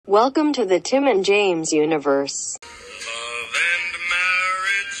Welcome to the Tim and James universe. Love and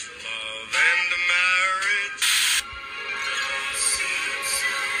marriage, love and marriage.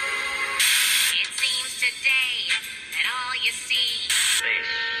 It seems today that all you see. Face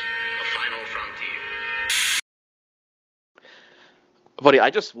the final frontier. Buddy, I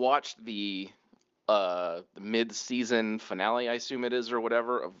just watched the mid-season finale, I assume it is, or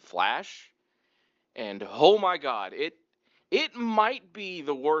whatever, of Flash, and oh my God, it might be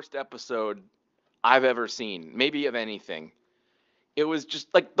the worst episode I've ever seen, maybe of anything. It was just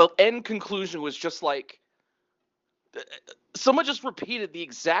like the end conclusion was just like someone just repeated the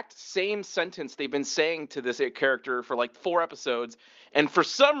exact same sentence they've been saying to this character for like 4 episodes, and for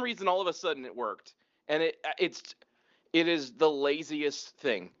some reason all of a sudden it worked. And it is the laziest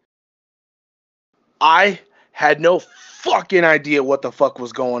thing. I had no fucking idea what the fuck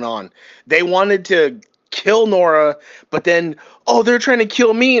was going on. They wanted to kill Nora, but then, oh, they're trying to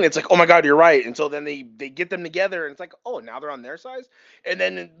kill me, and it's like, oh my God, you're right. And so then they get them together, and it's like, oh, now they're on their side. And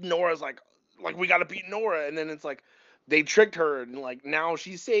then Nora's like we gotta beat Nora, and then it's like they tricked her, and like now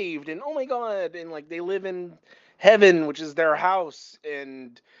she's saved, and oh my God, and like they live in heaven, which is their house,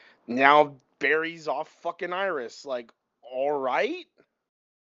 and now Barry's off fucking Iris. Like, all right.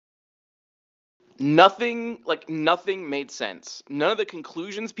 Nothing made sense. None of the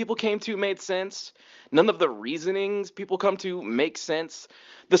conclusions people came to made sense. None of the reasonings people come to make sense.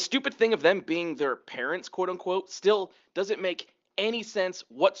 The stupid thing of them being their parents, quote unquote, still doesn't make any sense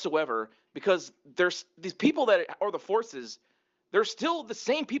whatsoever, because there's these people that are the Forces. They're still the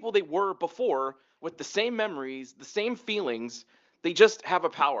same people they were before, with the same memories, the same feelings. They just have a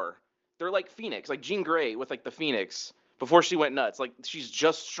power. They're like Phoenix, like Jean Grey with like the Phoenix before she went nuts. Like, she's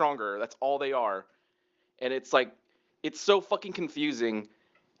just stronger. That's all they are. And it's like, it's so fucking confusing.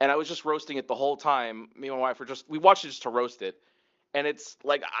 And I was just roasting it the whole time. Me and my wife we watched it just to roast it. And it's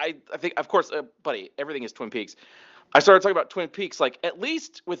like, I think, of course, buddy, everything is Twin Peaks. I started talking about Twin Peaks. Like, at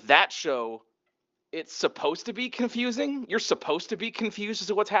least with that show, it's supposed to be confusing. You're supposed to be confused as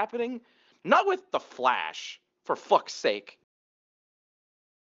to what's happening. Not with The Flash, for fuck's sake.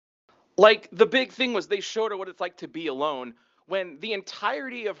 Like, the big thing was they showed her what it's like to be alone, when the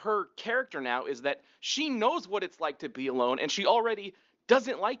entirety of her character now is that she knows what it's like to be alone, and she already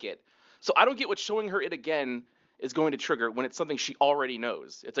doesn't like it. So I don't get what showing her it again is going to trigger when it's something she already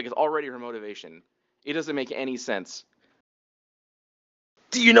knows. It's like it's already her motivation. It doesn't make any sense.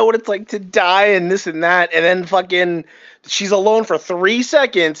 Do you know what it's like to die and this and that, and then fucking she's alone for 3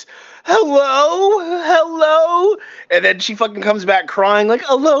 seconds. Hello, and then she fucking comes back crying like,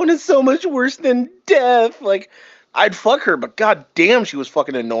 alone is so much worse than death. Like, I'd fuck her, but god damn, she was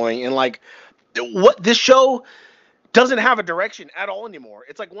fucking annoying. And like, what, this show doesn't have a direction at all anymore.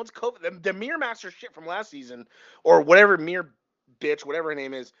 It's like, once COVID, the Mirror Master shit from last season, or whatever Mirror bitch, whatever her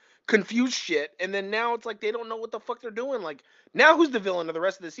name is, confused shit, and then now it's like they don't know what the fuck they're doing. Like, now who's the villain of the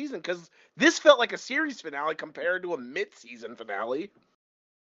rest of the season? Because this felt like a series finale compared to a mid-season finale.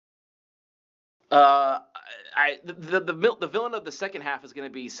 The villain of the second half is going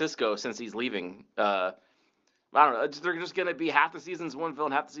to be Cisco, since he's leaving. I don't know. They're just going to be half the season's one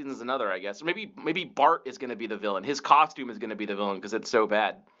villain, half the season's another, I guess. Or maybe Bart is going to be the villain. His costume is going to be the villain because it's so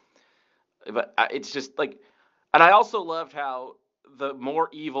bad. But it's just like, and I also loved how the more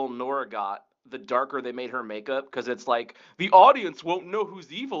evil Nora got, the darker they made her makeup, because it's like, the audience won't know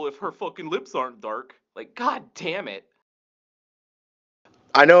who's evil if her fucking lips aren't dark. Like, god damn it.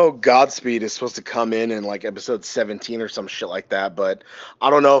 I know Godspeed is supposed to come in like episode 17 or some shit like that, but I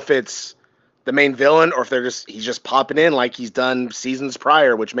don't know if it's the main villain or if he's just popping in like he's done seasons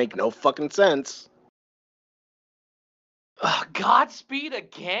prior, which make no fucking sense. Godspeed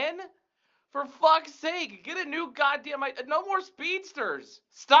again? For fuck's sake, get a new goddamn... No more speedsters.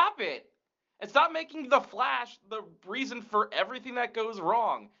 Stop it. And stop making the Flash the reason for everything that goes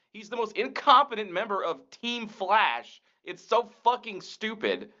wrong. He's the most incompetent member of Team Flash. It's so fucking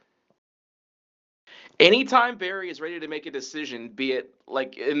stupid. Anytime Barry is ready to make a decision, be it,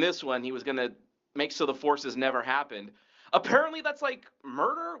 like in this one, he was going to make so the Forces never happened. Apparently that's like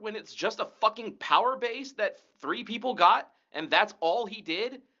murder when it's just a fucking power base that 3 people got, and that's all he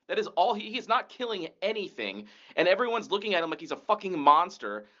did? That is all he's not killing anything, and everyone's looking at him like he's a fucking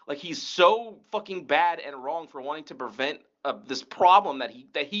monster, like he's so fucking bad and wrong for wanting to prevent this problem that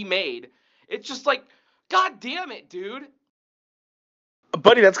he made. It's just like, god damn it, dude.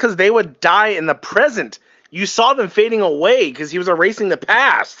 Buddy, that's because they would die in the present. You saw them fading away because he was erasing the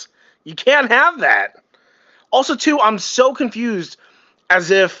past. You can't have that. Also, too, I'm so confused,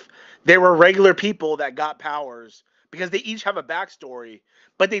 as if they were regular people that got powers, because they each have a backstory.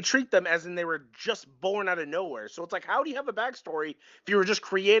 but they treat them as in they were just born out of nowhere. So it's like, how do you have a backstory if you were just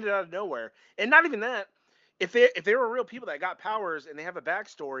created out of nowhere? And not even that. If they were real people that got powers and they have a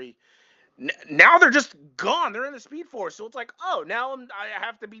backstory, now they're just gone. They're in the Speed Force. So it's like, oh, now I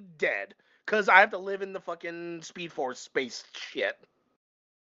have to be dead because I have to live in the fucking Speed Force space shit.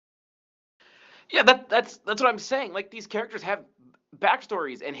 Yeah, that's what I'm saying. Like, these characters have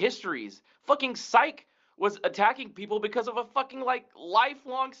backstories and histories. Fucking Psych was attacking people because of a fucking like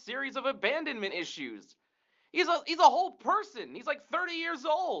lifelong series of abandonment issues. He's a whole person. He's like 30 years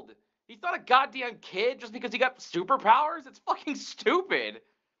old. He's not a goddamn kid just because he got superpowers. It's fucking stupid.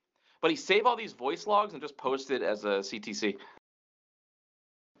 But he saved all these voice logs and just posted as a CTC.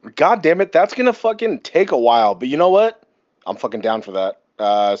 God damn it, that's gonna fucking take a while. But you know what? I'm fucking down for that.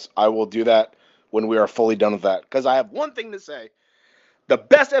 I will do that when we are fully done with that. Because I have one thing to say. The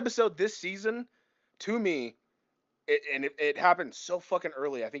best episode this season, to me, it happened so fucking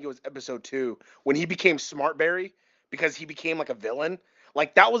early. I think it was episode 2 when he became Smartberry because he became like a villain.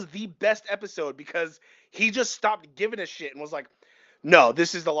 Like, that was the best episode because he just stopped giving a shit and was like, no,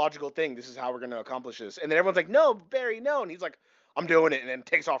 this is the logical thing. This is how we're going to accomplish this. And then everyone's like, no, Barry, no. And he's like, I'm doing it. And then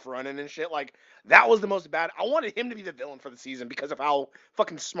takes off running and shit. Like, that was the most bad. I wanted him to be the villain for the season because of how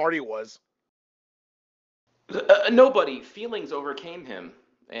fucking smart he was. Nobody. Feelings overcame him.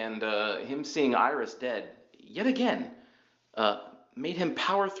 And him seeing Iris dead, yet again, made him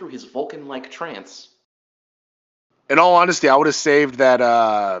power through his Vulcan-like trance. In all honesty, I would have saved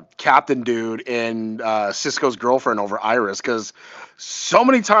that captain dude and Cisco's girlfriend over Iris, because so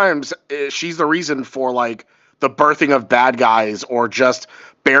many times she's the reason for like the birthing of bad guys or just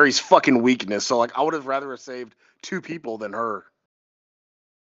Barry's fucking weakness. So like, I would have rather saved 2 people than her.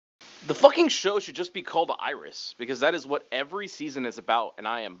 The fucking show should just be called Iris, because that is what every season is about, and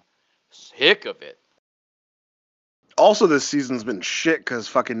I am sick of it. Also, this season's been shit because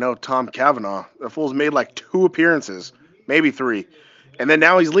fucking no Tom Cavanaugh. The fool's made like 2 appearances, maybe 3. And then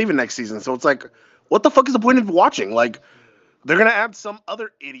now he's leaving next season. So it's like, what the fuck is the point of watching? Like, they're going to add some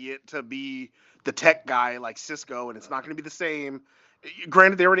other idiot to be the tech guy like Cisco, and it's not going to be the same.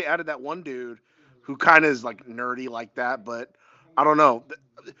 Granted, they already added that one dude who kind of is like nerdy like that, but I don't know.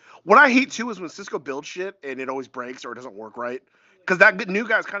 What I hate too is when Cisco builds shit and it always breaks or it doesn't work right. Because that new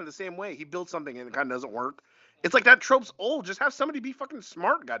guy's kind of the same way. He builds something and it kind of doesn't work. It's like that trope's old. Just have somebody be fucking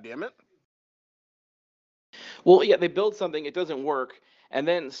smart, goddammit. Well, yeah, they build something, it doesn't work, and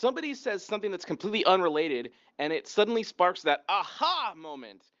then somebody says something that's completely unrelated, and it suddenly sparks that aha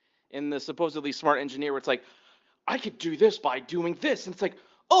moment in the supposedly smart engineer where it's like, I could do this by doing this. And it's like,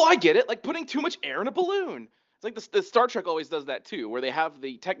 oh, I get it. Like putting too much air in a balloon. It's like the Star Trek always does that too, where they have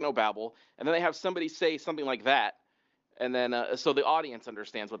the technobabble, and then they have somebody say something like that. And then, so the audience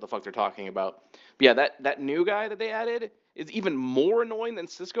understands what the fuck they're talking about. But yeah, that new guy that they added is even more annoying than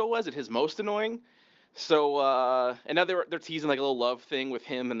Cisco was at his most annoying. So, and now they're teasing like a little love thing with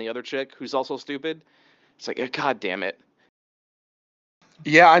him and the other chick who's also stupid. It's like, god damn it.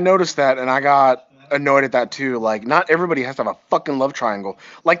 Yeah, I noticed that, and I got annoyed at that too. Like, not everybody has to have a fucking love triangle.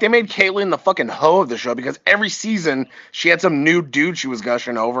 Like, they made Caitlyn the fucking hoe of the show because every season she had some new dude she was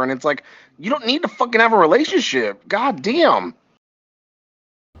gushing over, and it's like, you don't need to fucking have a relationship. God damn.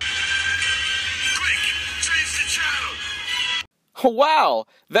 Wow,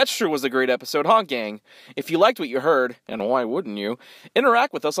 that sure was a great episode, huh, gang? If you liked what you heard, and why wouldn't you,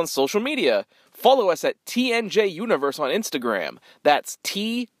 interact with us on social media. Follow us at TNJ Universe on Instagram. That's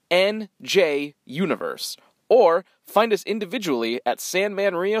TNJ Universe. Or find us individually at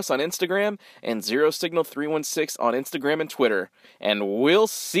Sandman Rios on Instagram and Zero Signal 316 on Instagram and Twitter. And we'll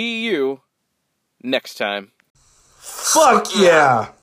see you next time. Fuck yeah!